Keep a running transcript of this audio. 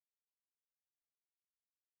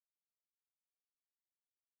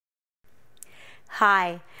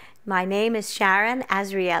Hi, my name is Sharon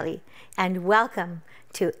Azrieli, and welcome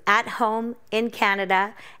to At Home in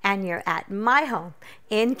Canada, and you're at my home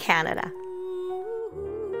in Canada.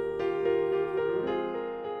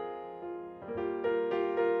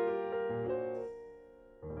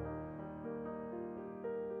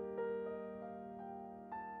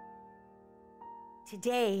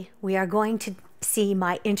 Today, we are going to see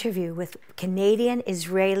my interview with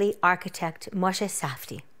Canadian-Israeli architect Moshe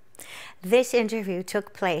Safdie. This interview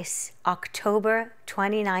took place October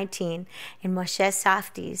 2019 in Moshe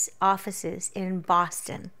Safdie's offices in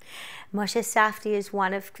Boston. Moshe Safdie is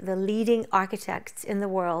one of the leading architects in the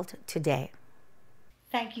world today.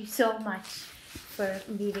 Thank you so much for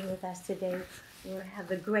meeting with us today. We have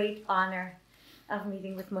the great honor of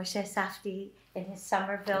meeting with Moshe Safdie in his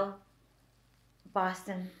Somerville,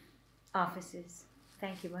 Boston offices.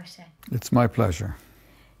 Thank you, Moshe. It's my pleasure.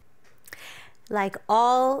 Like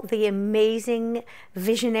all the amazing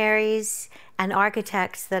visionaries and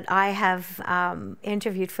architects that I have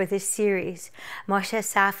interviewed for this series, Moshe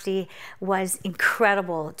Safdie was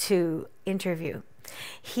incredible to interview.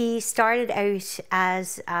 He started out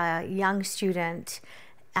as a young student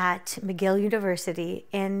at McGill University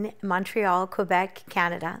in Montreal, Quebec,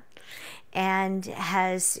 Canada, and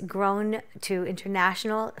has grown to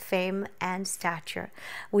international fame and stature.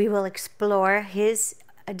 We will explore his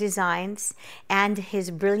designs and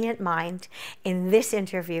his brilliant mind in this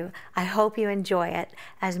interview. I hope you enjoy it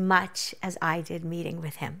as much as I did meeting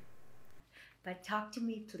with him. But talk to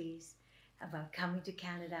me, please, about coming to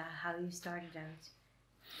Canada, how you started out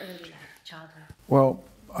early childhood. Well,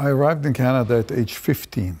 I arrived in Canada at age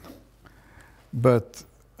 15, but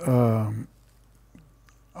I'm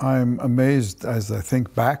amazed as I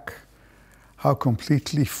think back how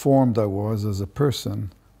completely formed I was as a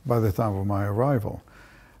person by the time of my arrival.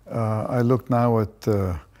 I look now at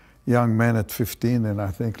young men at 15 and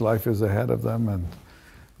I think life is ahead of them and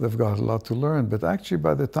they've got a lot to learn. But actually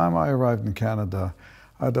by the time I arrived in Canada,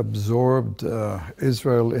 I'd absorbed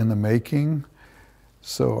Israel in the making.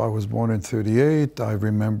 So I was born in '38. I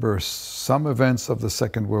remember some events of the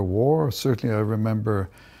Second World War. Certainly I remember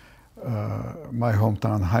my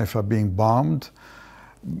hometown Haifa being bombed.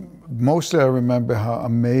 Mostly I remember how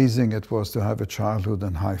amazing it was to have a childhood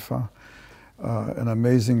in Haifa. An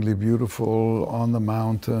amazingly beautiful, on the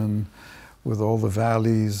mountain, with all the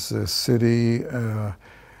valleys, city,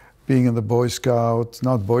 being in the Boy Scouts,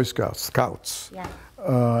 not Boy Scouts, Scouts. Yeah.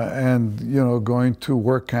 And, you know, going to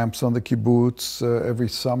work camps on the kibbutz every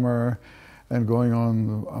summer and going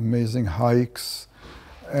on amazing hikes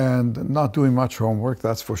and not doing much homework,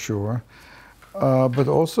 that's for sure, but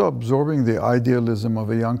also absorbing the idealism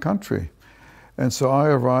of a young country. And so I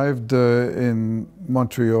arrived in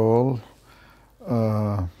Montreal.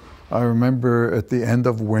 I remember at the end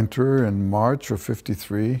of winter in March of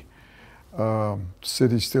 '53,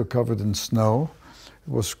 city still covered in snow.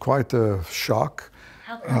 It was quite a shock.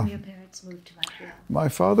 How come your parents moved to Montreal? My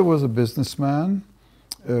father was a businessman,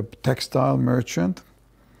 a textile merchant.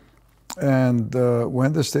 And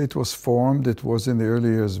when the state was formed, it was in the early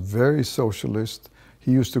years very socialist.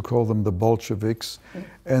 He used to call them the Bolsheviks.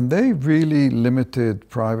 And they really limited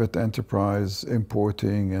private enterprise,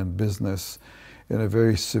 importing and business in a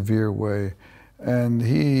very severe way. And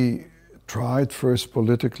he tried first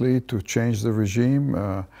politically to change the regime,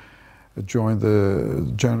 join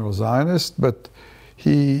the General Zionist, but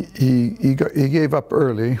he gave up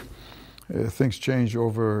early. Things changed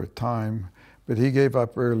over time. But he gave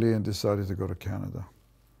up early and decided to go to Canada.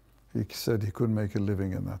 He said he couldn't make a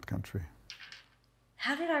living in that country.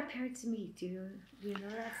 How did our parents meet? Do you know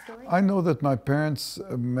that story? I know that my parents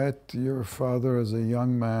met your father as a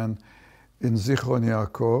young man in Zichron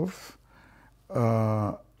Yaakov.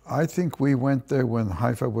 I think we went there when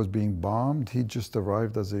Haifa was being bombed. He just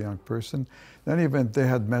arrived as a young person. In any event, they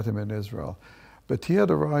had met him in Israel. But he had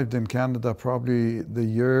arrived in Canada probably the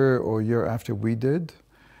year or year after we did.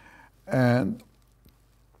 And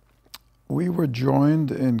we were joined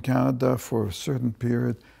in Canada for a certain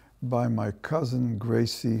period by my cousin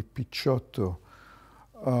Gracie Pichotto,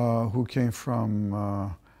 who came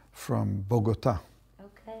from Bogota.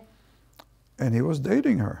 Okay. And he was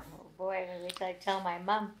dating her. Oh boy, wait till I tell my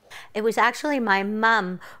mom. It was actually my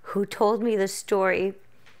mom who told me the story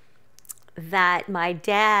that my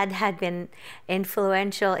dad had been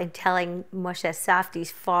influential in telling Moshe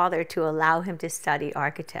Safdie's father to allow him to study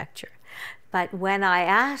architecture. But when I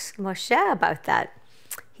asked Moshe about that,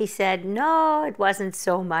 he said, no, it wasn't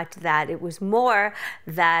so much that. It was more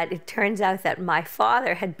that it turns out that my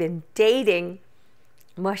father had been dating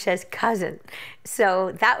Moshe's cousin.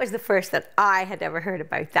 So that was the first that I had ever heard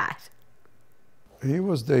about that. He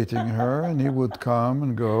was dating her, and he would come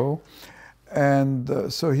and go.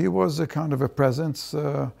 And so he was a kind of a presence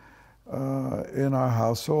in our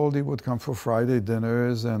household. He would come for Friday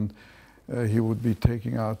dinners, and he would be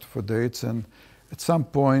taking out for dates. And at some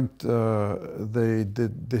point, they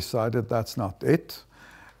decided that's not it.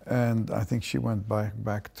 And I think she went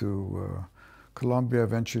back to Colombia.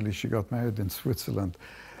 Eventually, she got married in Switzerland.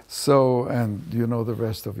 So, and you know the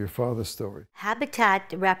rest of your father's story.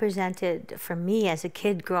 Habitat represented, for me as a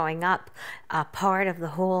kid growing up, a part of the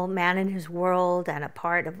whole man and his world, and a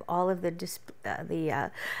part of all of the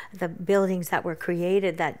buildings that were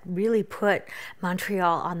created that really put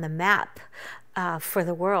Montreal on the map for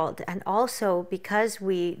the world. And also because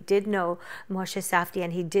we did know Moshe Safdie,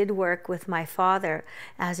 and he did work with my father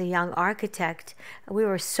as a young architect, we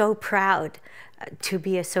were so proud to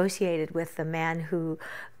be associated with the man who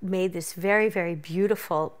made this very, very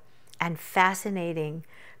beautiful and fascinating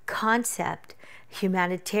concept,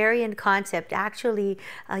 humanitarian concept, actually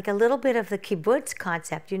like a little bit of the kibbutz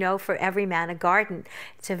concept, you know, for every man a garden.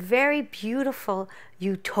 It's a very beautiful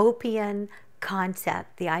utopian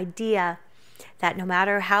concept, the idea that no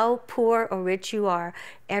matter how poor or rich you are,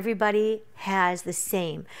 everybody has the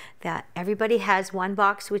same. That everybody has one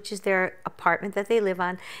box, which is their apartment that they live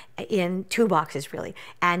on, in two boxes really.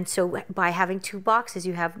 And so by having two boxes,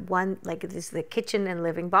 you have one, like this is the kitchen and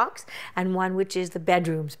living box, and one which is the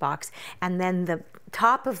bedrooms box. And then the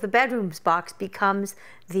top of the bedrooms box becomes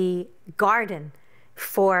the garden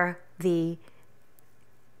for the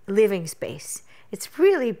living space. It's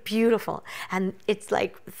really beautiful, and it's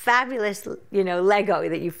like fabulous, you know, Lego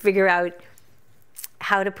that you figure out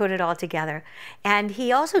how to put it all together. And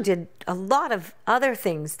he also did a lot of other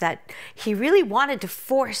things that he really wanted to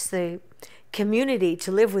force the community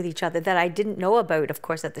to live with each other that I didn't know about, of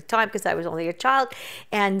course, at the time, because I was only a child.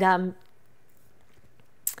 And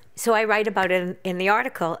so I write about it in the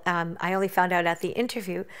article. I only found out at the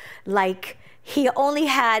interview, like, he only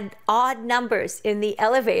had odd numbers in the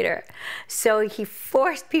elevator. So he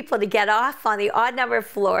forced people to get off on the odd number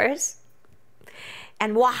floors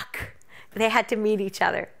and walk. They had to meet each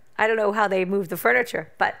other. I don't know how they moved the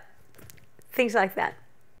furniture, but things like that.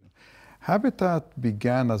 Habitat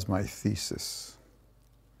began as my thesis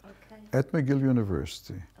at McGill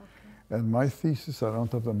University. And my thesis, I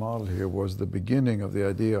don't have the model here, was the beginning of the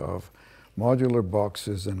idea of modular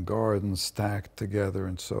boxes and gardens stacked together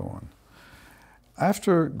and so on.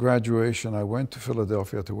 After graduation, I went to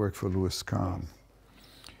Philadelphia to work for Louis Kahn.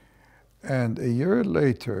 And a year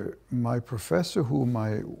later, my professor, who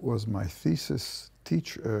was my thesis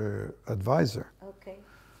advisor,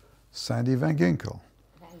 Sandy Van Ginkel,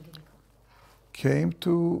 came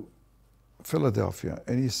to Philadelphia,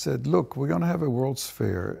 and he said, look, we're going to have a World's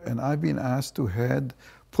Fair, and I've been asked to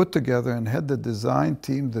put together and head the design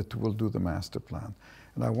team that will do the master plan.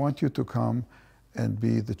 And I want you to come and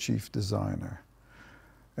be the chief designer.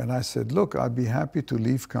 And I said, look, I'd be happy to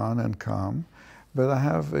leave Cannes and come, but I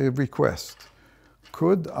have a request.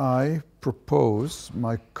 Could I propose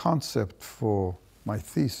my concept for my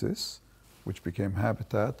thesis, which became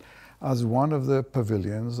Habitat, as one of the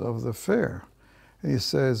pavilions of the fair? And he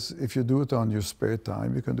says, if you do it on your spare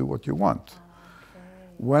time, you can do what you want.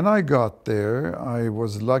 When I got there, I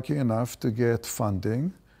was lucky enough to get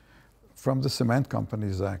funding from the cement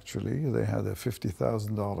companies, actually. They had a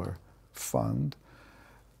 $50,000 fund.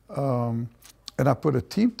 And I put a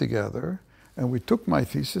team together, and we took my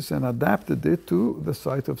thesis and adapted it to the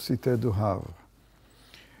site of Cité du Havre.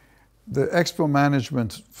 The Expo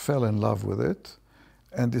management fell in love with it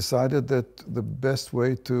and decided that the best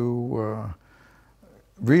way to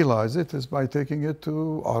realize it is by taking it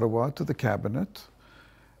to Ottawa, to the cabinet.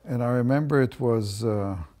 And I remember it was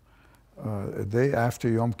a day after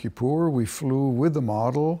Yom Kippur. We flew with the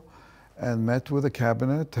model and met with the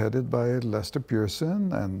cabinet headed by Lester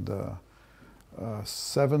Pearson and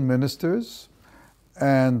 7 ministers,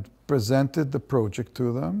 and presented the project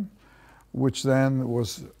to them, which then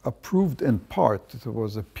was approved in part. It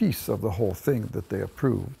was a piece of the whole thing that they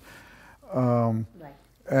approved. And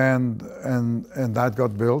that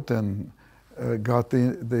got built and got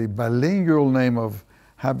the bilingual name of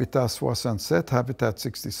Habitat 67, Habitat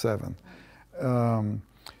 67.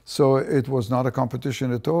 So it was not a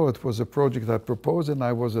competition at all. It was a project I proposed, and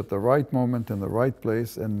I was at the right moment in the right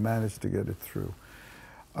place and managed to get it through.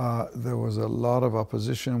 There was a lot of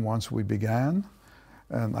opposition once we began,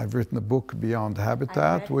 and I've written a book, Beyond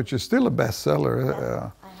Habitat, which is still a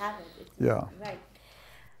bestseller. I have it. Yeah. Right.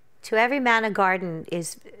 To Every Man a Garden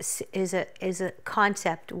is a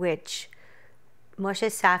concept which Moshe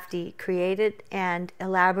Safdie created and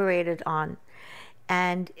elaborated on.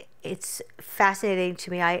 And it's fascinating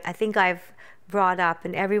to me. I think I've brought up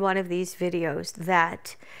in every one of these videos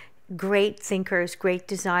that great thinkers, great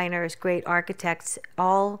designers, great architects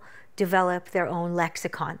all develop their own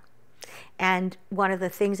lexicon. And one of the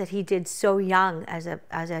things that he did so young, as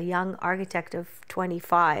a young architect of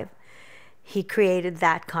 25, he created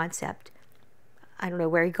that concept. I don't know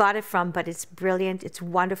where he got it from, but it's brilliant, it's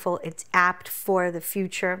wonderful, it's apt for the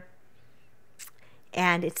future,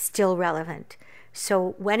 and it's still relevant.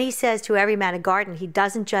 So when he says to every man a garden, he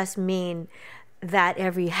doesn't just mean that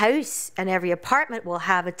every house and every apartment will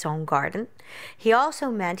have its own garden. He also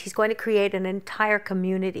meant he's going to create an entire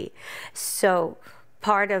community. So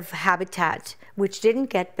part of Habitat, which didn't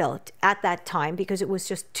get built at that time because it was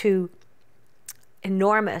just too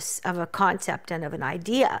enormous of a concept and of an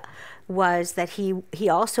idea, was that he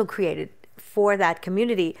also created for that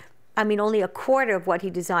community. I mean, only a quarter of what he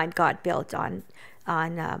designed got built on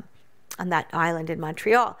that island in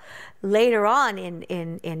Montreal. Later on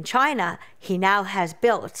in China, he now has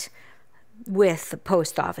built with the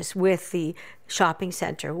post office, with the shopping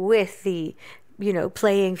center, with the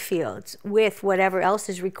playing fields, with whatever else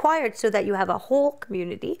is required, so that you have a whole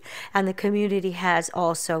community. And the community has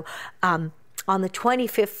also, on the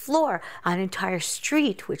 25th floor, an entire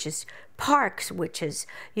street, which is parks, which is,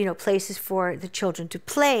 places for the children to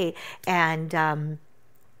play, and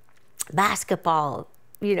basketball,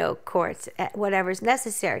 courts, whatever's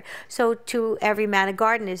necessary. So to every man a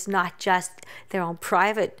garden is not just their own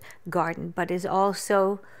private garden, but is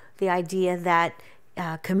also the idea that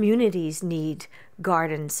communities need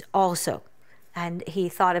gardens also. And he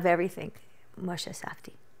thought of everything, Moshe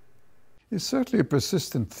Safdie. It's certainly a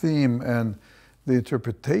persistent theme, and the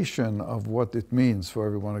interpretation of what it means for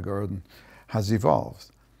everyone a garden has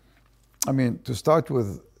evolved. I mean, to start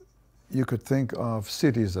with, you could think of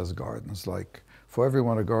cities as gardens. Like, for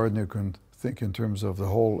everyone a garden, you can think in terms of the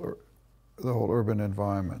whole urban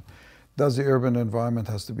environment. Does the urban environment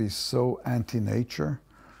has to be so anti-nature?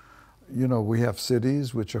 We have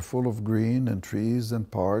cities which are full of green and trees and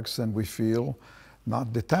parks, and we feel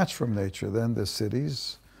not detached from nature. Then there's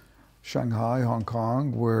cities, Shanghai, Hong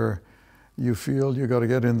Kong, where you feel you got to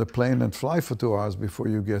get in the plane and fly for 2 hours before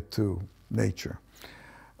you get to nature.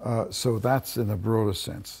 So that's in a broader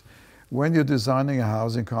sense. When you're designing a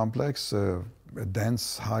housing complex, a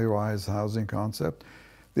dense, high-rise housing concept,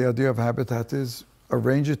 the idea of Habitat is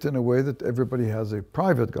arrange it in a way that everybody has a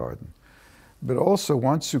private garden. But also,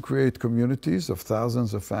 once you create communities of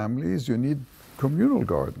thousands of families, you need communal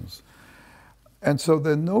gardens. And so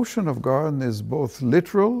the notion of garden is both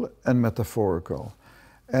literal and metaphorical,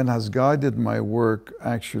 and has guided my work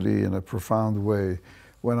actually in a profound way.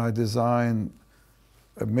 When I designed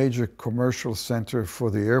a major commercial center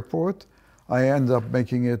for the airport, I ended up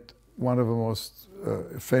making it one of the most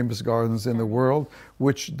famous gardens in the world,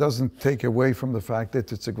 which doesn't take away from the fact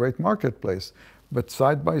that it's a great marketplace. But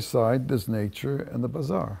side by side, there's nature and the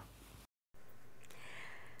bazaar.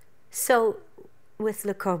 So with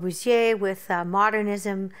Le Corbusier, with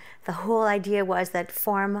modernism, the whole idea was that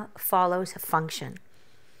form follows function.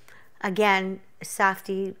 Again,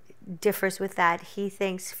 Safdie differs with that. He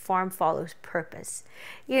thinks form follows purpose.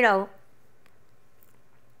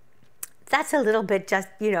 That's a little bit just,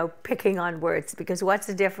 picking on words, because what's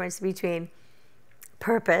the difference between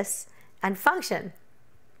purpose and function?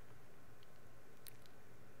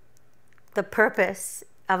 The purpose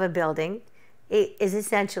of a building is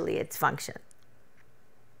essentially its function.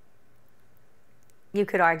 You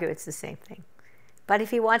could argue it's the same thing. But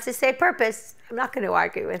if he wants to say purpose, I'm not going to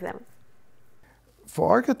argue with him. For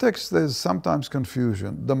architects, there's sometimes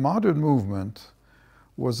confusion. The modern movement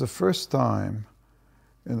was the first time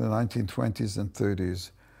in the 1920s and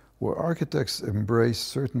 30s where architects embraced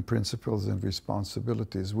certain principles and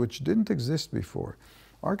responsibilities which didn't exist before.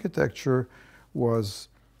 Architecture was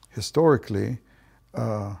historically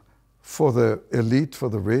for the elite, for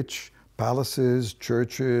the rich, palaces,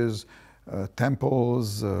 churches,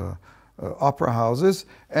 temples, opera houses,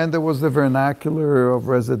 and there was the vernacular of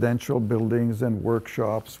residential buildings and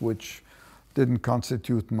workshops which didn't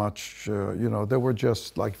constitute much, they were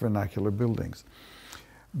just like vernacular buildings.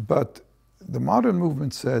 But the modern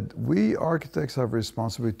movement said, we architects have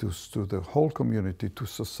responsibility to the whole community, to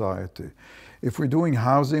society. If we're doing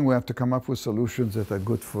housing, we have to come up with solutions that are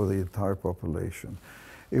good for the entire population.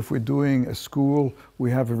 If we're doing a school, we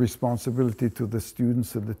have a responsibility to the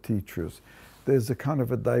students and the teachers. There's a kind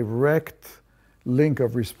of a direct link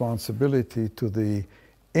of responsibility to the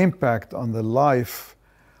impact on the life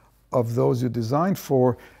of those you design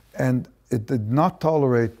for, and it did not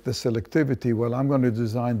tolerate the selectivity. Well, I'm going to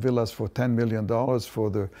design villas for $10 million for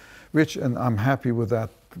the rich, and I'm happy with that.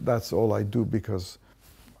 That's all I do because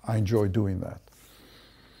I enjoy doing that.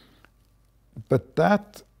 But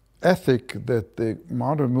that ethic that the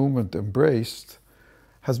modern movement embraced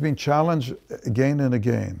has been challenged again and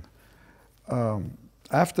again.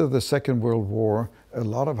 After the Second World War, a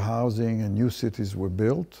lot of housing and new cities were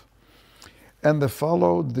built, and they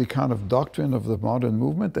followed the kind of doctrine of the modern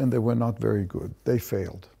movement, and they were not very good. They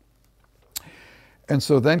failed. And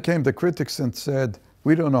so then came the critics and said,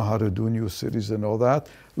 we don't know how to do new cities and all that.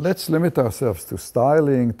 Let's limit ourselves to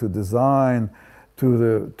styling, to design, to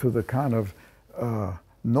the kind of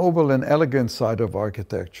noble and elegant side of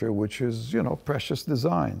architecture, which is, you know, precious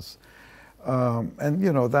designs. And,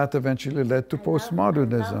 you know, that eventually led to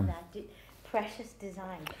postmodernism. I love that. Precious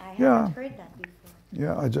design. I Yeah. haven't heard that before.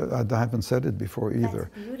 Yeah, I haven't said it before either.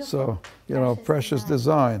 That's beautiful. So, you know, precious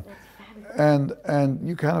design. That's fabulous. And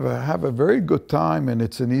you kind of have a very good time, and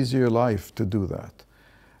it's an easier life to do that.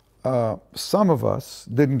 Some of us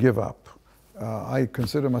didn't give up. I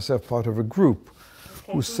consider myself part of a group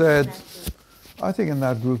who said, I think in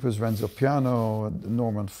that group is Renzo Piano,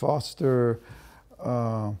 Norman Foster,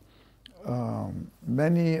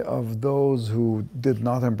 many of those who did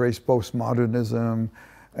not embrace postmodernism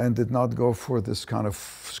and did not go for this kind of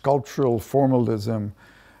sculptural formalism.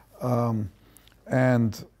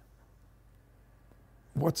 And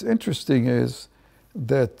what's interesting is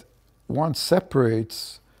that one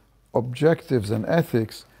separates objectives and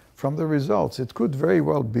ethics from the results. It could very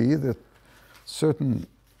well be that certain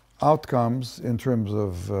outcomes in terms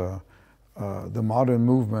of the modern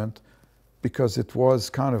movement, because it was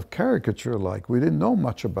kind of caricature-like, we didn't know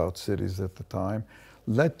much about cities at the time,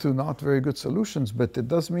 led to not very good solutions, but it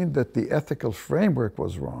does mean that the ethical framework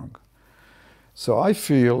was wrong. So I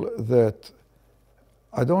feel that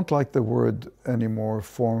I don't like the word anymore,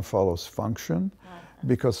 form follows function,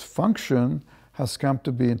 because function has come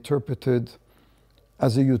to be interpreted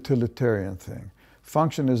as a utilitarian thing.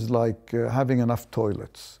 Function is like having enough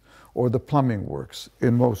toilets, or the plumbing works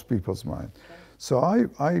in most people's mind. So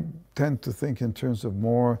I tend to think in terms of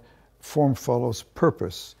more form follows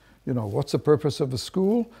purpose. You know, what's the purpose of a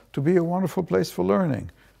school? To be a wonderful place for learning.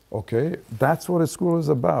 Okay, that's what a school is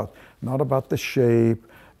about. Not about the shape,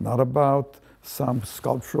 not about some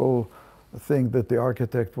sculptural thing that the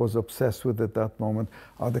architect was obsessed with at that moment.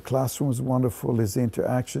 Are the classrooms wonderful? Is the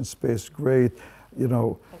interaction space great? You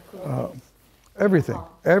know,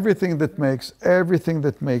 everything that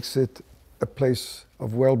makes it a place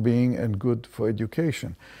of well-being and good for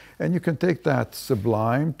education. And you can take that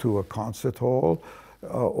sublime to a concert hall,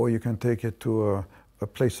 or you can take it to a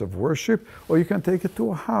place of worship, or you can take it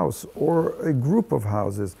to a house or a group of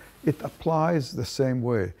houses. It applies the same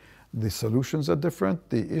way. The solutions are different,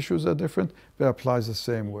 the issues are different, but it applies the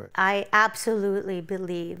same way. I absolutely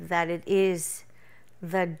believe that it is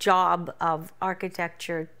the job of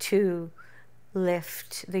architecture to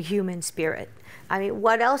lift the human spirit. I mean,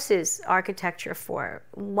 what else is architecture for?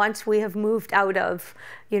 Once we have moved out of,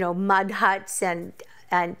 you know, mud huts and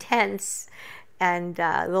tents and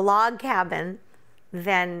the log cabin,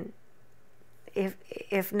 then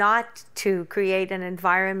if not to create an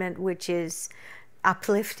environment which is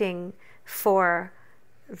uplifting for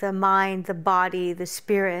the mind, the body, the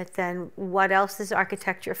spirit, then what else is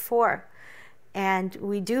architecture for? And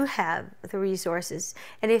we do have the resources.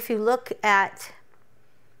 And if you look at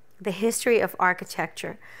the history of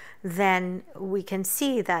architecture, then we can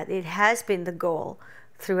see that it has been the goal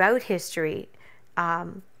throughout history,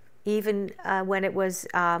 even when it was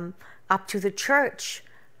up to the church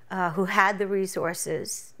who had the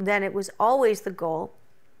resources, then it was always the goal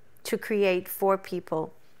to create for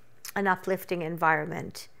people an uplifting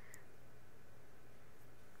environment.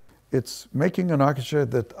 It's making an architecture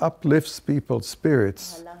that uplifts people's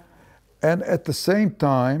spirits and at the same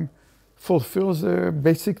time fulfills their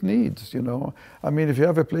basic needs, you know. I mean, if you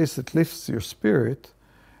have a place that lifts your spirit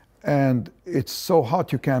and it's so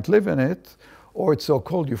hot you can't live in it, or it's so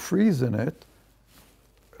cold you freeze in it,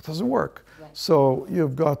 it doesn't work. Right. So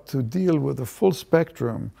you've got to deal with the full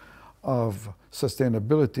spectrum of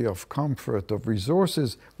sustainability, of comfort, of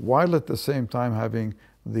resources, while at the same time having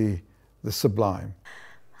the sublime.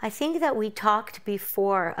 I think that we talked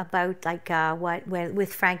before about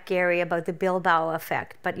with Frank Gehry about the Bilbao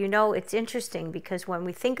effect. But you know, it's interesting because when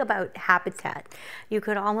we think about habitat, you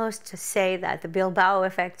could almost say that the Bilbao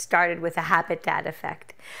effect started with a habitat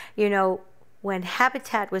effect. You know, when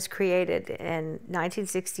Habitat was created in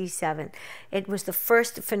 1967, it was the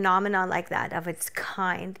first phenomenon like that of its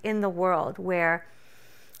kind in the world, where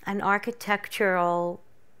an architectural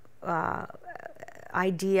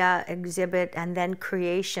idea, exhibit, and then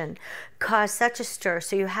creation caused such a stir.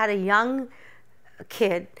 So you had a young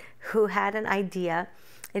kid who had an idea.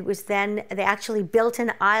 It was then, they actually built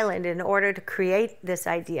an island in order to create this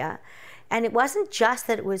idea. And it wasn't just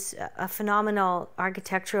that it was a phenomenal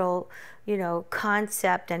architectural,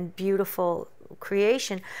 concept and beautiful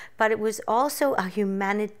creation, but it was also a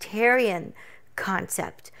humanitarian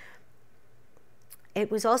concept. It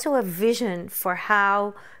was also a vision for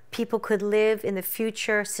how people could live in the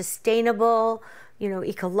future, sustainable,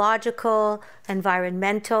 ecological,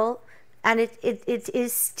 environmental, and it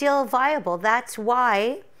is still viable. That's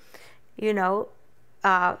why,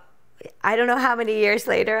 I don't know how many years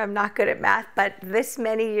later, I'm not good at math, but this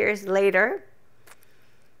many years later,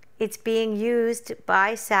 it's being used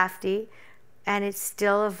by Safdie, and it's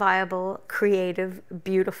still a viable, creative,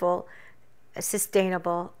 beautiful,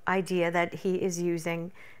 sustainable idea that he is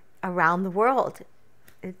using around the world.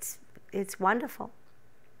 It's wonderful.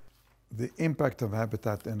 The impact of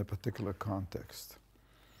habitat in a particular context.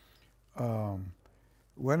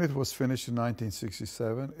 When it was finished in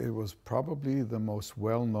 1967, it was probably the most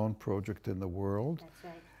well-known project in the world. That's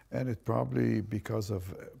right. And it probably, because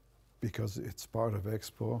it's part of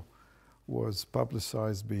Expo, was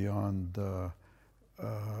publicized beyond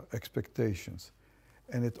expectations.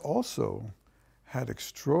 And it also had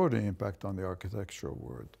extraordinary impact on the architectural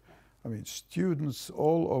world. I mean, students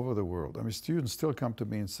all over the world. I mean, students still come to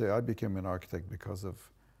me and say, I became an architect because of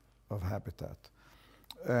habitat.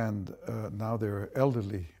 And now there are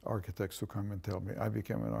elderly architects who come and tell me, I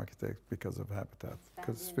became an architect because of habitat,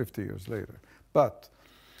 because 50 years later. But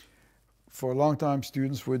for a long time,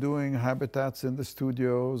 students were doing habitats in the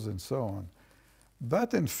studios and so on.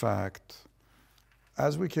 But in fact,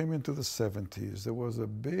 as we came into the 70s, there was a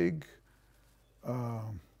big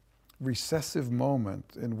recessive moment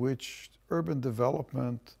in which urban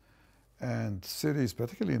development and cities,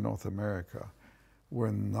 particularly in North America,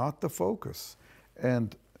 were not the focus.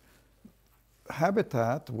 And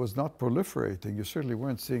habitat was not proliferating. You certainly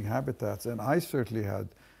weren't seeing habitats. And I certainly had,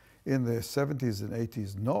 in the 70s and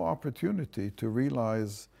 80s, no opportunity to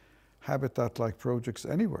realize habitat-like projects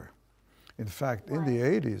anywhere. In fact, in the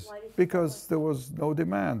 80s, because there was no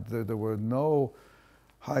demand. There were no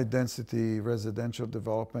high-density residential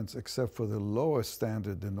developments except for the lowest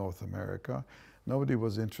standard in North America. Nobody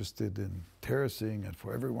was interested in terracing and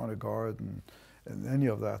for everyone a garden and any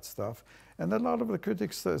of that stuff. And a lot of the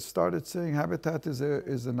critics started saying habitat is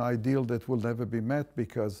an ideal that will never be met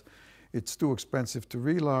because it's too expensive to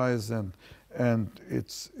realize and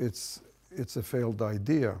it's a failed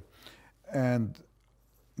idea. And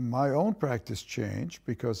my own practice changed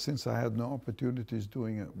because since I had no opportunities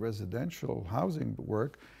doing residential housing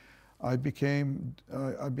work, I became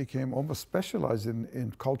almost specialized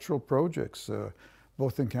in cultural projects,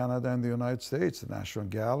 both in Canada and the United States, the National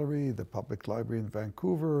Gallery, the Public Library in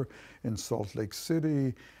Vancouver, in Salt Lake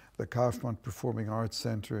City, the Kaufman Performing Arts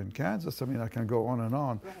Center in Kansas. I mean, I can go on and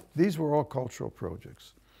on. Right. These were all cultural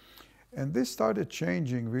projects. And this started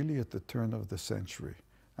changing really at the turn of the century.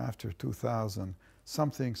 After 2000,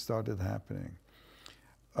 something started happening.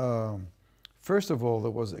 First of all, there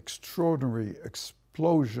was extraordinary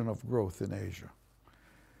explosion of growth in Asia.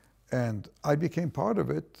 And I became part of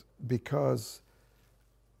it because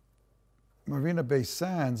Marina Bay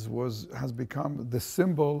Sands has become the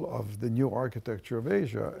symbol of the new architecture of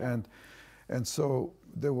Asia. And so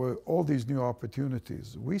there were all these new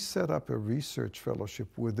opportunities. We set up a research fellowship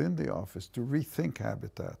within the office to rethink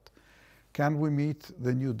habitat. Can we meet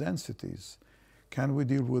the new densities? Can we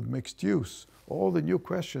deal with mixed use? All the new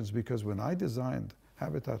questions, because when I designed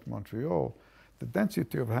Habitat Montreal, the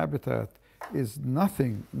density of habitat is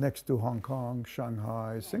nothing next to Hong Kong,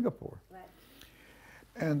 Shanghai, Singapore. Right.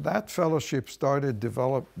 And that fellowship started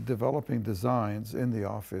developing designs in the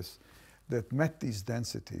office that met these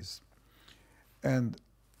densities. And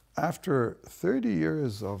after 30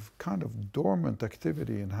 years of kind of dormant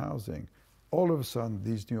activity in housing, all of a sudden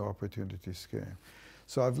these new opportunities came.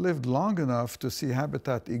 So I've lived long enough to see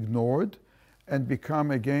habitat ignored and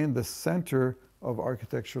become again the center of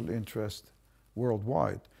architectural interest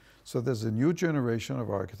worldwide. So there's a new generation of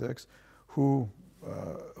architects who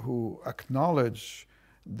acknowledge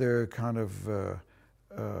their kind of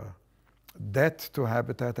debt to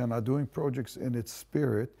habitat and are doing projects in its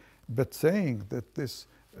spirit, but saying that this,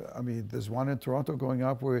 I mean, there's one in Toronto going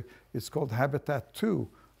up where it's called Habitat 2,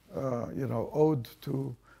 you know, ode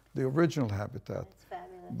to the original habitat. That's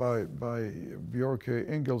fabulous. By Bjork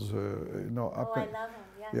Ingels, you know, up I love him.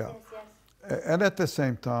 Yes, yeah. Yes. And at the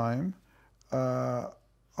same time, our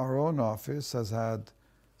own office has had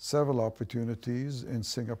several opportunities in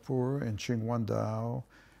Singapore, in Qinghuandao,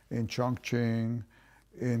 in Chongqing,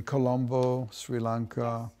 in Colombo, Sri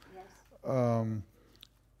Lanka, yes.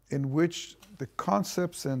 In which the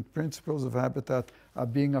concepts and principles of habitat are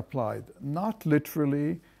being applied, not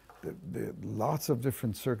literally, lots of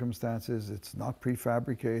different circumstances. It's not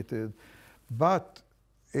prefabricated, but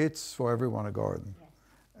it's for everyone a garden. Yes.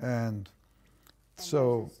 And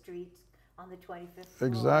so there's a street on the 25th floor.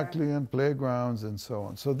 Exactly, and playgrounds and so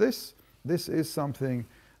on. So this is something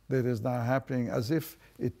that is now happening as if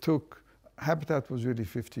it took, Habitat was really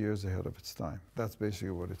 50 years ahead of its time. That's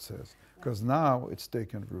basically what it says, because now it's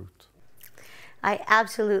taken root. I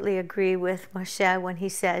absolutely agree with Moshe when he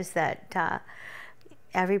says that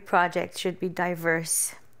every project should be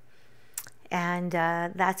diverse. And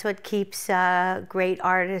that's what keeps great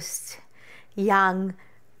artists young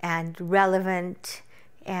and relevant,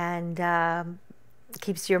 and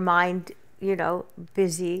keeps your mind, you know,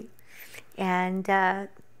 busy. And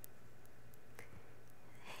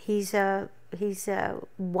he's a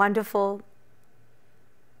wonderful,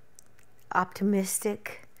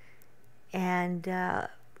 optimistic, and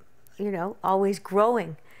you know, always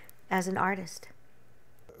growing as an artist.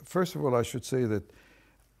 First of all, I should say that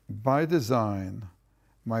by design,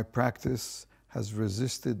 my practice has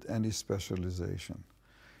resisted any specialization.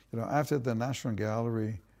 You know, after the National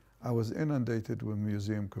Gallery, I was inundated with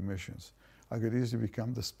museum commissions. I could easily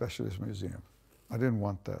become the specialist museum. I didn't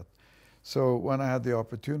want that. So when I had the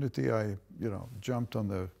opportunity, I, you know, jumped on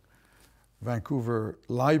the Vancouver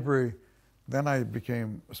Library. Then I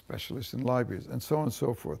became a specialist in libraries, and so on and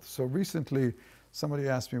so forth. So recently, somebody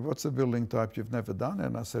asked me, what's a building type you've never done?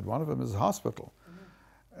 And I said, one of them is a hospital.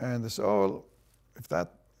 Mm-hmm. And they said, oh,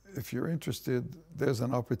 if you're interested, there's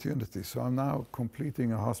an opportunity. So I'm now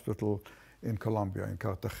completing a hospital in Colombia, in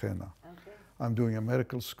Cartagena. Okay. I'm doing a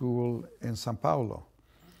medical school in Sao Paulo.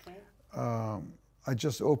 Okay. I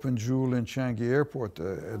just opened Jewel Changi Airport,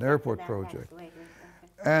 an airport project. Okay.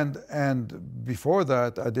 And before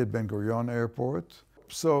that, I did Ben Gurion Airport.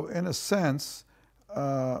 So in a sense,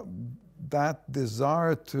 that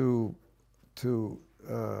desire to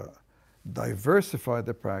diversify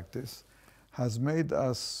the practice has made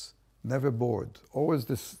us never bored, always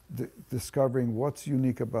discovering what's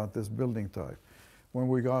unique about this building type. When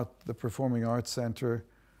we got the Performing Arts Center,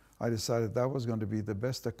 I decided that was going to be the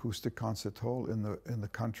best acoustic concert hall in the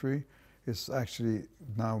country. It's actually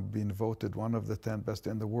now been voted one of the 10 best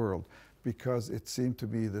in the world, because it seemed to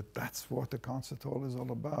me that that's what the concert hall is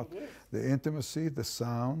all about. The intimacy, the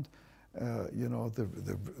sound, you know,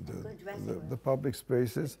 the public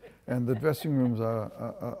spaces, and the dressing rooms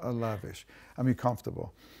are lavish. I mean,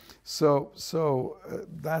 comfortable. So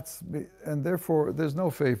that's, and therefore there's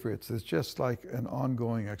no favorites. It's just like an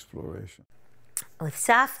ongoing exploration. With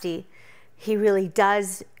Safdie, he really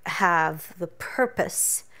does have the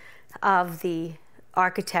purpose of the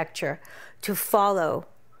architecture to follow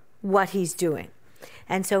what he's doing.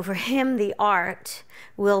 And so for him, the art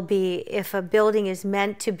will be, if a building is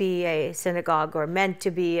meant to be a synagogue or meant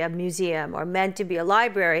to be a museum or meant to be a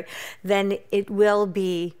library, then it will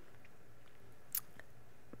be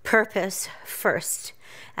purpose first,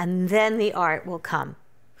 and then the art will come.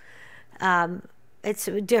 It's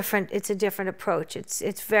a different approach.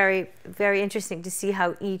 It's very, very interesting to see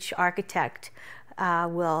how each architect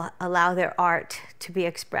will allow their art to be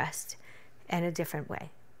expressed in a different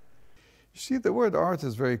way. You see, the word art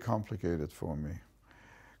is very complicated for me,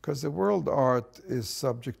 because the word art is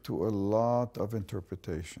subject to a lot of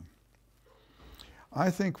interpretation. I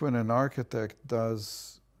think when an architect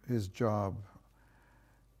does his job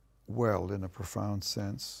well, in a profound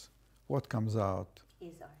sense, what comes out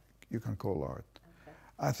is art. You can call art. Okay.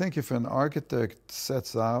 I think if an architect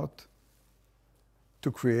sets out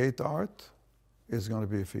to create art, it's going to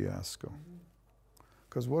be a fiasco.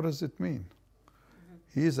 Because what does it mean?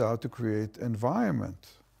 He's out to create environment.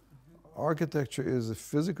 Architecture is a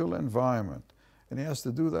physical environment, and he has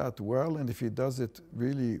to do that well, and if he does it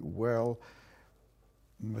really well,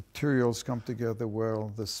 materials come together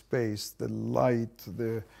well, the space, the light,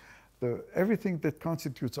 everything that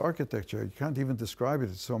constitutes architecture. You can't even describe it,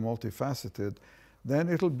 it's so multifaceted. Then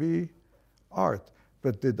it'll be art.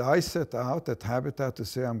 But did I set out at Habitat to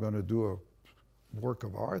say I'm going to do a work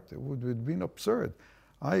of art? It would have been absurd.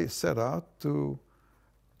 I set out to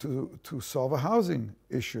solve a housing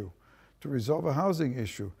issue, to resolve a housing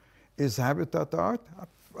issue. Is Habitat art?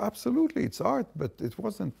 Absolutely, it's art, but it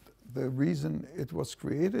wasn't the reason it was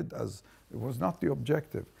created, as it was not the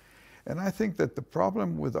objective. And I think that the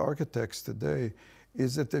problem with architects today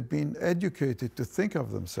is that they've been educated to think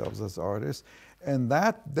of themselves as artists, and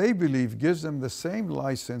that, they believe, gives them the same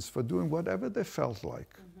license for doing whatever they felt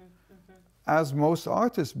like, as most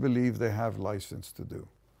artists believe they have license to do.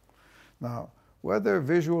 Now, whether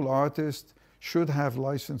visual artists should have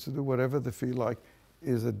license to do whatever they feel like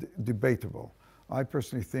is debatable. I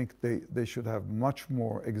personally think they should have much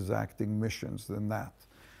more exacting missions than that.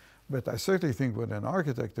 But I certainly think when an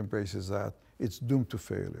architect embraces that, it's doomed to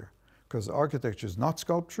failure. Because architecture is not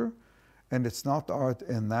sculpture, and it's not art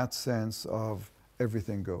in that sense of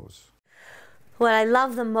everything goes. What I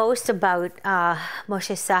love the most about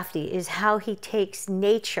Moshe Safdie is how he takes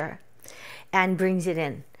nature and brings it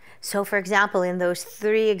in. So, for example, in those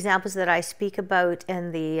 3 examples that I speak about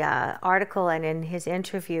in the article and in his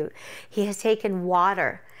interview, he has taken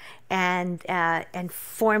water and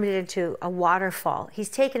formed it into a waterfall. He's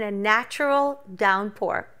taken a natural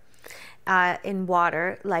downpour in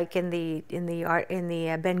water, like in the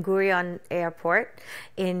Ben Gurion Airport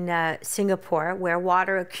in Singapore, where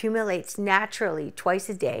water accumulates naturally twice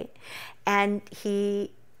a day, and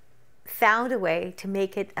he found a way to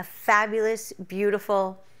make it a fabulous,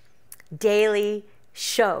 beautiful daily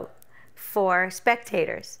show for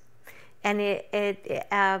spectators, and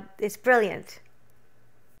it's brilliant.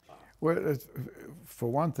 Well, for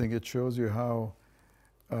one thing, it shows you how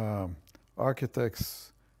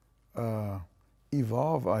architects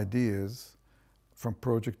evolve ideas from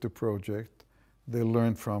project to project. They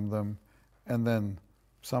learn from them, and then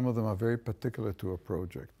some of them are very particular to a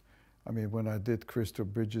project. I mean, when I did Crystal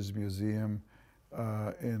Bridges Museum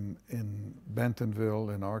in Bentonville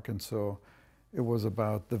in Arkansas, it was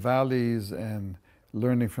about the valleys and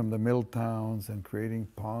learning from the mill towns and creating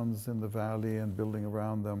ponds in the valley and building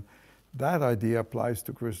around them. That idea applies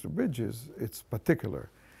to Crystal Bridges. It's particular.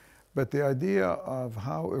 But the idea of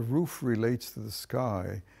how a roof relates to the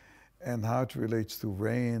sky and how it relates to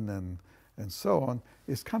rain and so on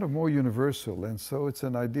is kind of more universal. And so it's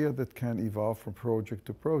an idea that can evolve from project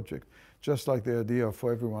to project. Just like the idea of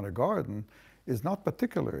for everyone a garden is not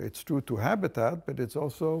particular. It's true to habitat, but it's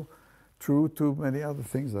also true to many other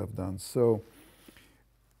things I've done. So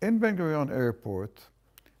in Ben Gurion Airport,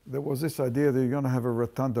 there was this idea that you're going to have a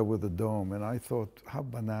rotunda with a dome. And I thought, how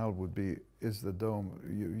banal is the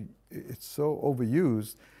dome? It's so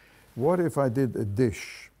overused. What if I did a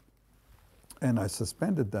dish and I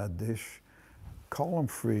suspended that dish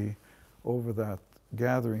column-free over that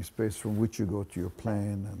gathering space from which you go to your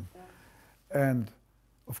plane? And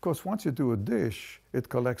of course, once you do a dish, it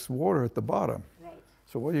collects water at the bottom. Right.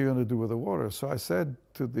 So what are you going to do with the water? So I said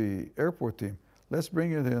to the airport team, let's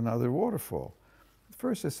bring in another waterfall.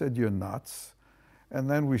 First, they said, you're nuts. And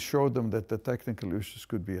then we showed them that the technical issues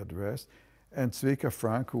could be addressed. And Zvika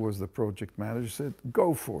Frank, who was the project manager, said,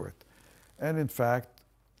 go for it. And in fact,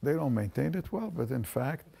 they don't maintain it well, but in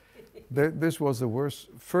fact, this was the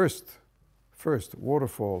first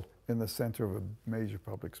waterfall in the center of a major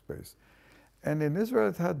public space. And in Israel,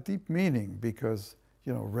 it had deep meaning because,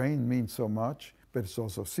 you know, rain means so much, but it's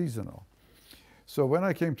also seasonal. So when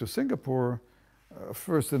I came to Singapore,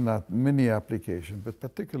 first in that mini application, but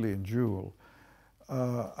particularly in Jewel,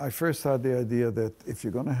 I first had the idea that if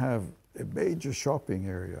you're going to have a major shopping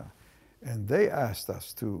area, and they asked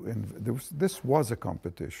us to, this was a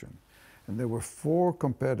competition, and there were 4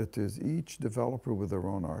 competitors, each developer with their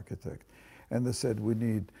own architect. And they said, we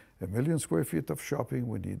need 1 million square feet of shopping,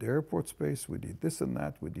 we need airport space, we need this and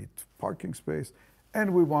that, we need parking space,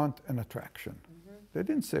 and we want an attraction. Mm-hmm. They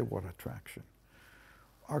didn't say what attraction.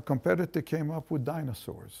 Our competitor came up with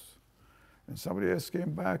dinosaurs. And somebody else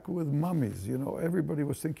came back with mummies. You know, everybody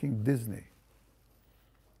was thinking Disney.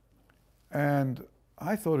 And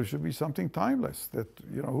I thought it should be something timeless, that,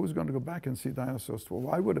 you know, who's going to go back and see dinosaurs? Well,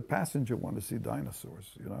 why would a passenger want to see dinosaurs,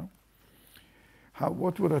 you know?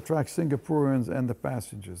 What would attract Singaporeans and the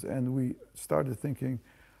passengers? And we started thinking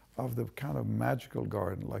of the kind of magical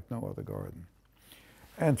garden like no other garden.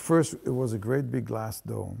 And first, it was a great big glass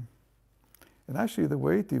dome. And actually, the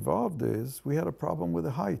way it evolved is we had a problem with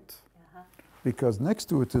the height. Because next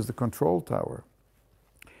to it is the control tower.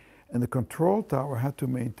 And the control tower had to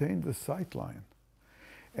maintain the sight line.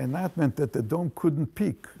 And that meant that the dome couldn't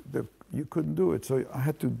peak. You couldn't do it. So I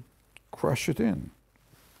had to crush it in.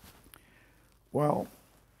 Well,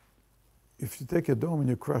 if you take a dome and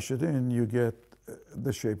you crush it in, you get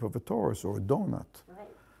the shape of a torus or a donut. Right.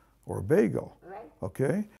 Or a bagel. Right.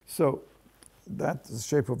 Okay? So that's the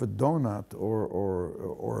shape of a donut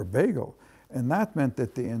or a bagel. And that meant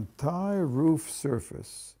that the entire roof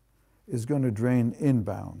surface is going to drain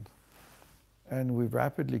inbound. And we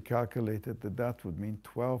rapidly calculated that that would mean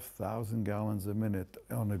 12,000 gallons a minute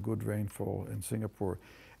on a good rainfall in Singapore.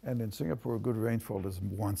 And in Singapore, a good rainfall is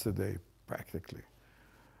once a day, practically.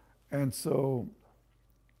 And so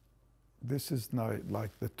this is now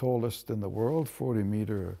like the tallest in the world,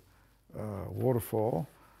 40-meter waterfall.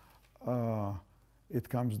 It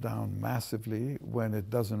comes down massively. When it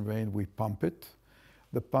doesn't rain, we pump it.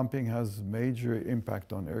 The pumping has major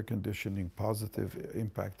impact on air conditioning, positive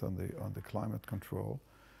impact on the climate control.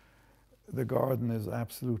 The garden is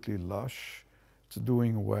absolutely lush. It's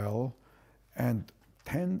doing well. And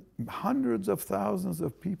hundreds of thousands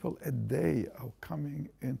of people a day are coming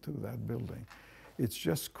into that building. It's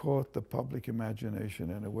just caught the public imagination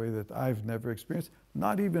in a way that I've never experienced,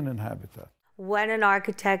 not even in Habitat. When an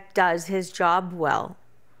architect does his job well,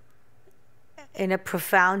 in a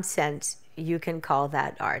profound sense, you can call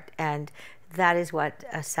that art. And that is what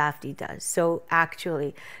Safdie does. So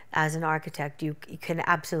actually, as an architect, you can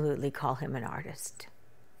absolutely call him an artist.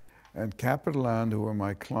 And Capital Land, who were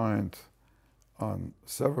my client on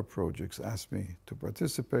several projects, asked me to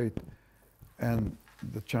participate, and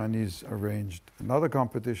the Chinese arranged another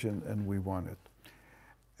competition, and we won it.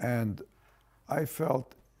 And I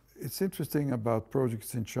felt it's interesting about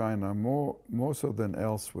projects in China, more so than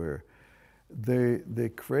elsewhere. They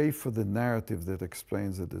crave for the narrative that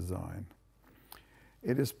explains the design.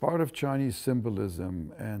 It is part of Chinese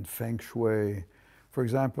symbolism and feng shui. For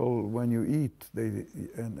example, when you eat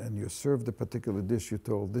and you're served a particular dish, you're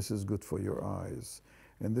told this is good for your eyes,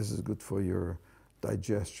 and this is good for your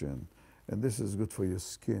digestion, and this is good for your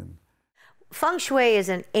skin. Feng shui is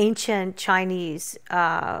an ancient Chinese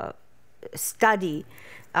study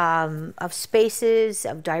of spaces,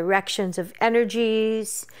 of directions, of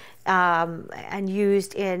energies, and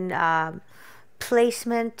used in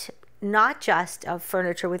placement, not just of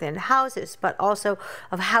furniture within houses, but also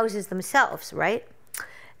of houses themselves, right?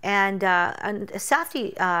 And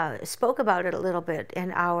Safdie spoke about it a little bit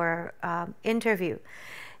in our interview.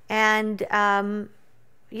 And,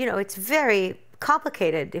 you know, it's very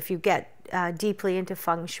complicated if you get deeply into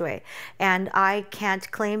feng shui. And I can't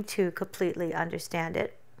claim to completely understand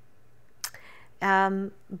it.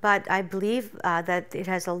 But I believe that it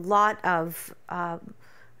has a lot of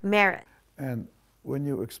merit. And when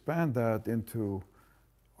you expand that into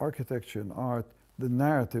architecture and art, the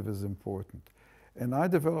narrative is important. And I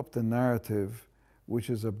developed a narrative which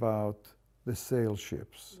is about the sail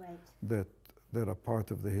ships that are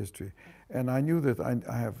part of the history. And I knew that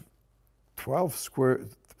I have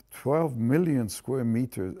 12 million square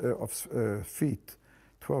meters of feet,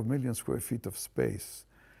 12 million square feet of space,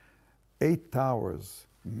 8 towers,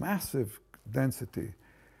 massive density.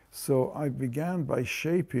 So I began by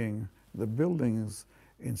shaping the buildings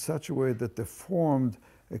in such a way that they formed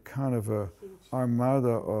a kind of a armada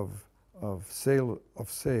of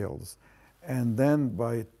sails. And then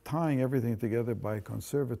by tying everything together by a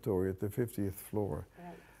conservatory at the 50th floor,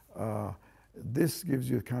 this gives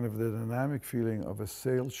you kind of the dynamic feeling of a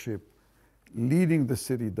sail ship leading the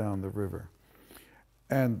city down the river.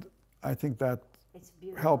 And I think that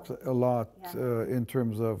helped a lot in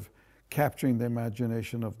terms of capturing the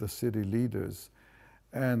imagination of the city leaders.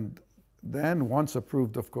 And then once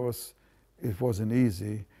approved, of course, it wasn't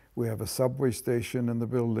easy. We have a subway station in the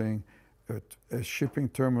building, a shipping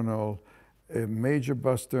terminal, a major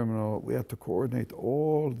bus terminal. We had to coordinate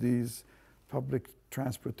all these public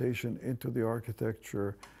transportation into the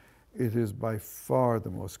architecture. It is by far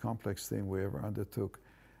the most complex thing we ever undertook.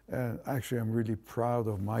 And actually, I'm really proud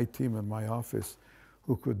of my team and my office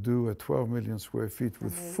who could do a 12 million square feet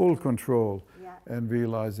with full control and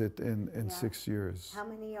realize it in 6 years. How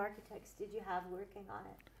many architects did you have working on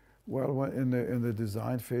it? Well, in the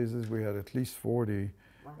design phases, we had at least 40.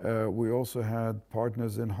 Wow. We also had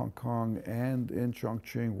partners in Hong Kong and in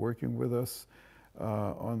Chongqing working with us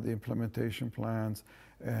on the implementation plans,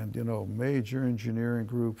 and major engineering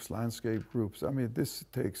groups, landscape groups. I mean, this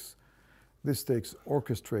takes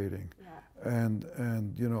orchestrating, and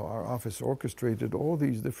our office orchestrated all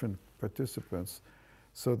these different participants,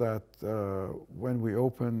 so that when we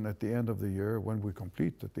open at the end of the year, when we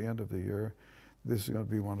complete at the end of the year, this is going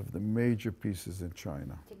to be one of the major pieces in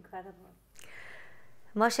China. It's incredible.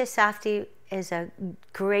 Moshe Safdie is a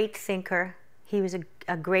great thinker. He was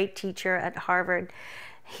a great teacher at Harvard.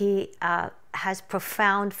 He has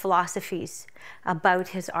profound philosophies about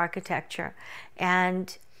his architecture,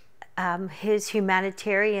 and his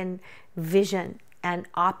humanitarian vision and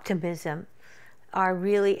optimism are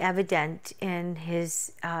really evident in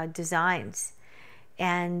his designs.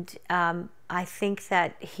 And I think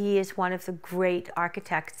that he is one of the great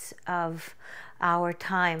architects of our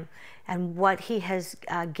time, and what he has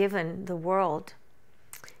given the world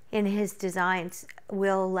in his designs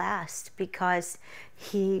will last, because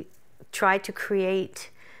he tried to create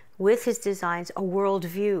with his designs a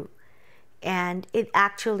worldview, and it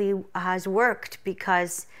actually has worked,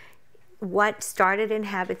 because what started in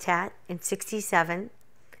Habitat in 67,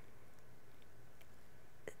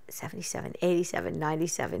 77, 87,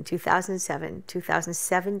 97, 2007,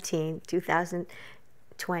 2017,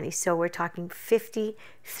 2020, so we're talking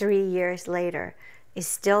 53 years later, is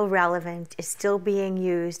still relevant, is still being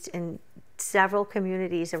used in several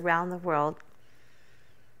communities around the world.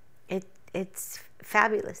 It's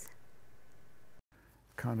fabulous.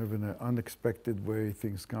 Kind of in an unexpected way,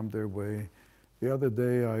 things come their way. The other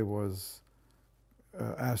day I was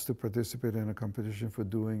asked to participate in a competition for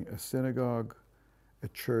doing a synagogue, a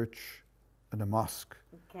church, and a mosque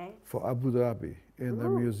for Abu Dhabi in the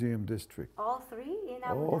museum district. All three in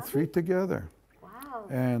Abu Dhabi? All three together. Wow.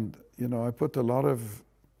 And you know, I put a lot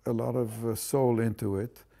of soul into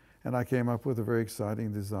it, and I came up with a very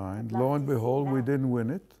exciting design. Lo and behold, we didn't win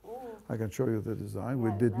it. Ooh. I can show you the design.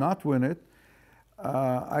 We did not win it.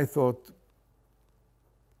 I thought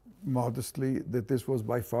modestly that this was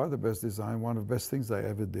by far the best design, one of the best things I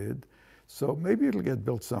ever did. So maybe it'll get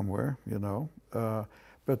built somewhere, you know.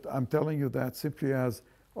 But I'm telling you that simply as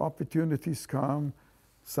opportunities come,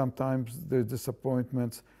 sometimes there's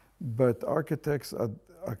disappointments, but architects are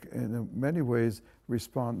in many ways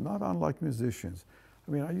respond not unlike musicians.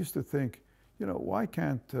 I mean, I used to think, you know, why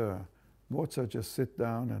can't Mozart just sit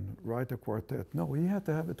down and write a quartet? No, he had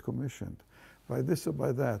to have it commissioned by this or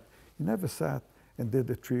by that. He never sat and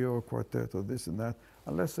did a trio or quartet or this and that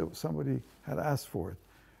unless somebody had asked for it.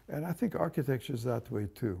 And I think architecture is that way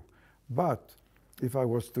too. But if I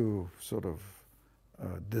was to sort of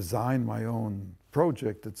design my own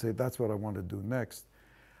project and say that's what I want to do next,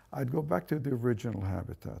 I'd go back to the original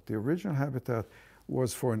habitat. The original habitat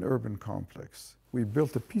was for an urban complex. We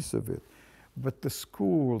built a piece of it, but the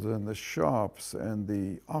schools and the shops and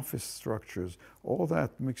the office structures, all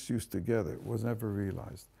that mixed use together was never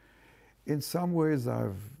realized. In some ways,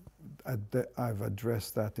 I've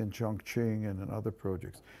addressed that in Chongqing and in other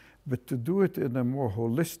projects, but to do it in a more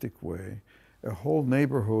holistic way, a whole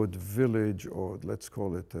neighborhood, village, or let's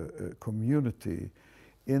call it a community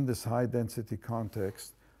in this high-density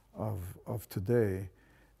context of today,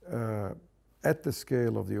 at the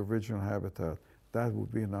scale of the original habitat, that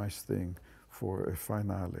would be a nice thing for a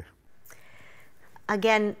finale.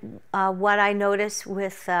 Again, what I notice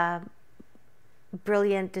with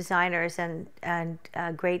brilliant designers and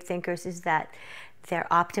great thinkers is that they're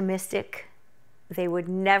optimistic. They would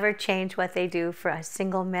never change what they do for a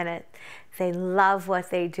single minute. They love what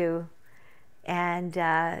they do, and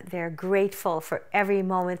they're grateful for every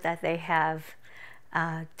moment that they have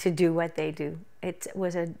to do what they do. It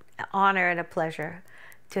was an honor and a pleasure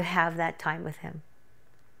to have that time with him.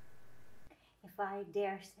 If I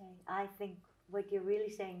dare say, I think what you're really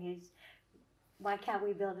saying is, why can't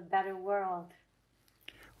we build a better world?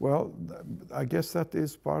 Well, I guess that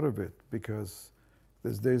is part of it, because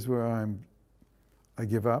there's days where I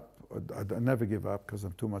give up. I never give up because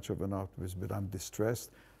I'm too much of an optimist, but I'm distressed.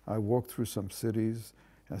 I walk through some cities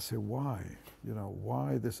and I say, why? You know,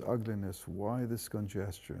 why this ugliness? Why this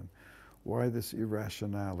congestion? Why this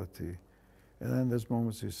irrationality? And then there's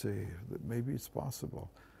moments you say that maybe it's possible,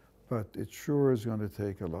 but it sure is going to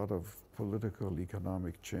take a lot of political,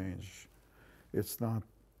 economic change. It's not,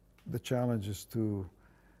 the challenge is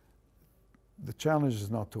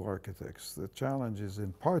not to architects. The challenge is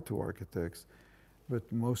in part to architects, but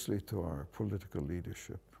mostly to our political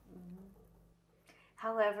leadership. Mm-hmm.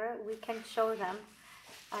 However, we can show them.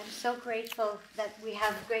 I'm so grateful that we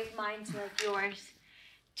have great minds like yours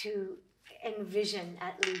to envision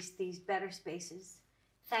at least these better spaces.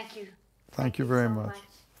 Thank you. Thank you very much.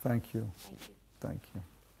 Thank you. Thank you. Thank you.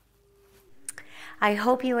 I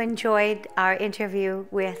hope you enjoyed our interview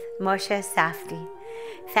with Moshe Safdie.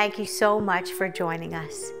 Thank you so much for joining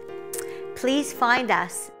us. Please find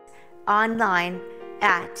us online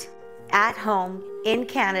at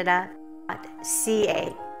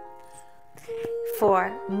homeincanada.ca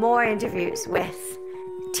for more interviews with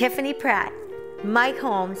Tiffany Pratt, Mike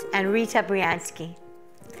Holmes, and Rita Briansky.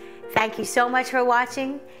 Thank you so much for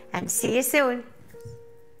watching, and see you soon.